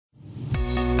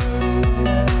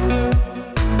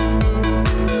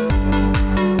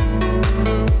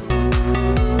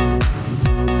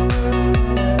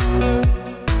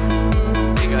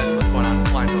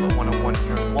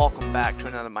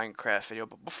Minecraft video.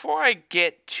 But before I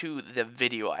get to the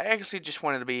video, I actually just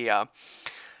wanted to be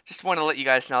just want to let you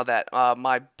guys know that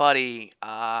my buddy,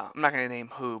 I'm not going to name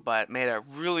who, but made a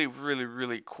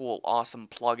really cool, awesome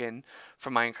plugin for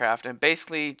Minecraft, and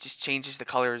basically just changes the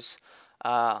colors,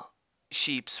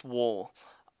 sheep's wool,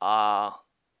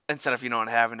 instead of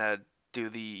having to do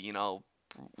the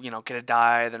get a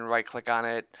dye, then right click on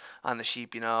it on the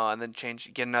sheep, and then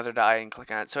get another dye and click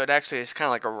on it. So it actually is kind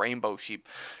of like a rainbow sheep.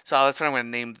 So that's what I'm going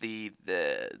to name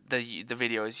the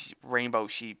video is Rainbow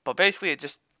Sheep. But basically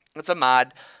it's a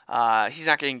mod. He's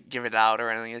not going to give it out or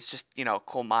anything. It's just, a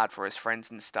cool mod for his friends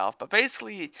and stuff. But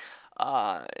basically,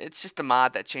 it's just a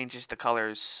mod that changes the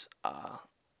colors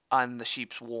on the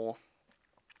sheep's wool.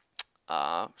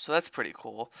 So that's pretty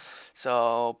cool.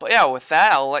 So, but yeah, with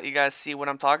that, I'll let you guys see what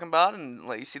I'm talking about and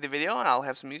let you see the video, and I'll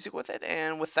have some music with it.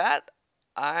 And with that,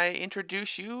 I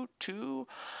introduce you to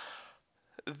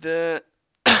the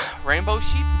Rainbow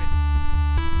Sheep